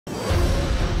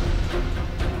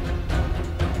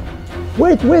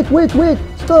Wait!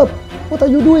 Stop! What are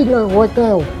you doing now, right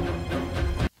now?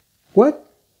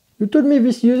 What? You told me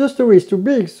this user story is too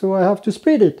big, so I have to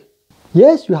split it.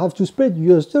 Yes, you have to split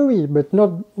your story, but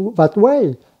not that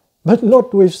way. But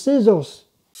not with scissors.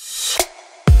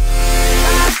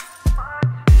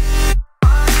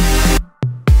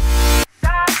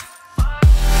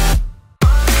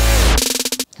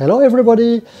 Hello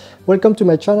everybody, welcome to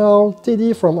my channel,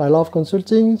 T.Dy from I Love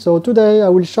Consulting. So today I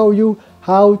will show you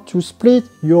how to split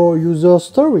your user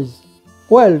stories.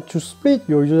 Well, to split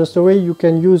your user story you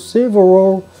can use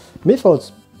several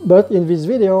methods, but in this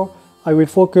video I will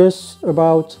focus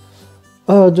about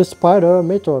the SPIDR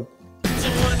method.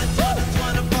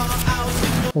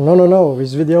 No,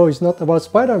 this video is not about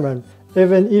Spider-Man,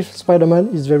 even if Spider-Man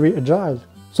is very agile.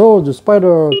 So the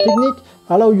SPIDR technique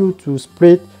allows you to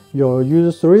split your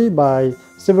user story by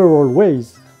several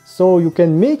ways, so you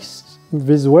can mix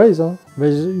these ways.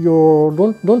 You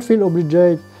don't feel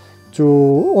obligated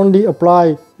to only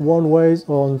apply one way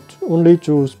or only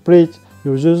to split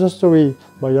your user story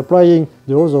by applying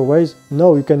the other ways.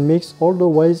 No, you can mix all the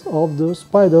ways of the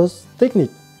SPIDR's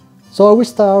technique. So I will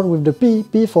start with the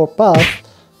P for path.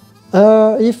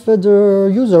 If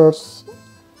the users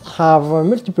have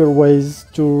multiple ways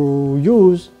to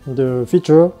use the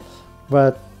feature,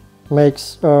 that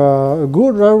makes a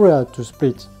good area to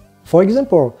split. For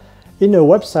example, in a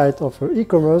website of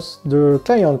e-commerce, the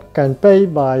client can pay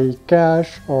by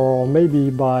cash or maybe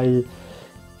by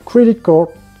credit card.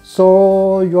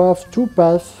 So you have two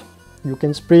paths. You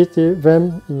can split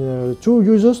them in two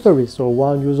user stories. So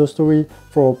one user story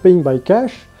for paying by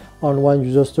cash and one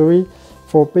user story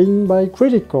for paying by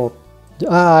credit card. The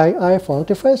II for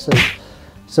interfaces.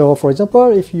 So for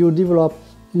example, if you develop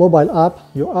mobile app,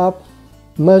 your app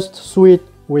must suit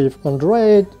with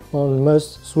Android and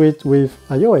must suit with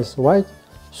iOS, right?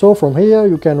 So from here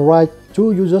you can write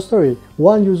two user stories,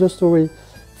 one user story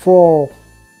for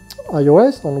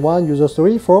iOS and one user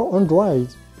story for Android.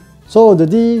 So the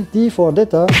D for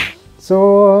data.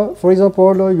 So for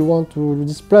example, you want to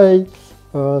display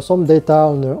some data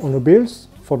on the bills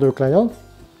for the client.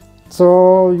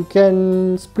 So you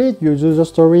can split your user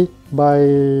story by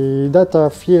data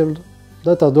field,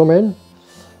 data domain.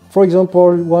 For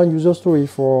example, one user story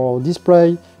for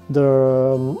display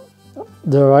the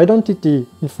identity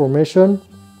information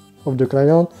of the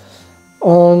client,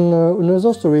 and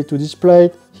another story to display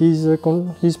his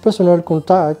personal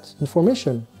contact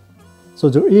information. So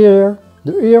the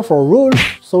here for rules,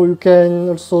 so you can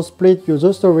also split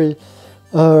user story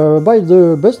by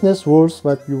the business rules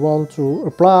that you want to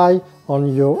apply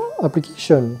on your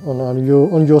application,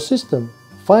 on your system.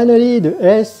 Finally, the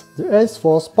S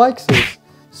for spikes.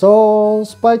 So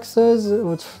spikes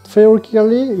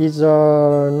theoretically is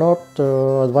not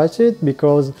advised,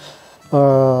 because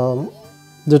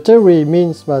the theory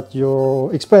means that you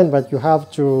explain that you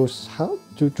have to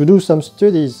do some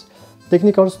studies,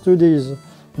 technical studies,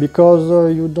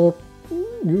 because you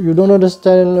don't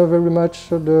understand very much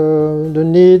the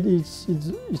need.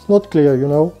 It's not clear, you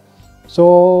know.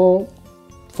 So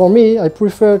for me, I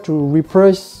prefer to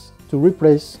replace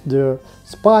the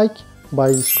spike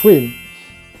by screen,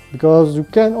 because you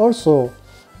can also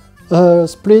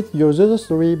split your user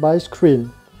story by screen.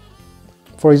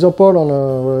 For example, on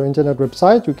an internet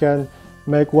website, you can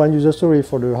make one user story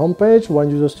for the homepage, one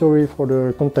user story for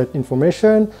the contact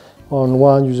information, and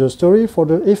one user story for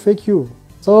the FAQ.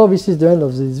 So this is the end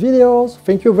of this video.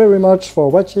 Thank you very much for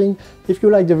watching. If you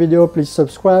like the video, please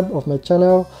subscribe of my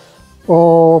channel,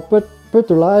 or put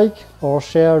a like or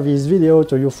share this video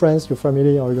to your friends, your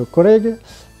family, or your colleague,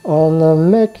 and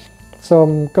make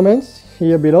some comments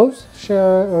here below.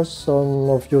 Share us some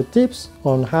of your tips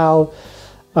on how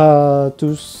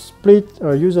to split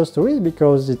a user story,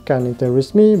 because it can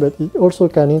interest me, but it also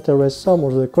can interest some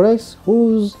of the colleagues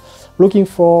who's looking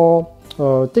for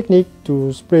a technique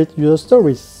to split user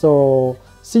stories. So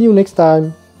see you next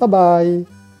time. Bye bye.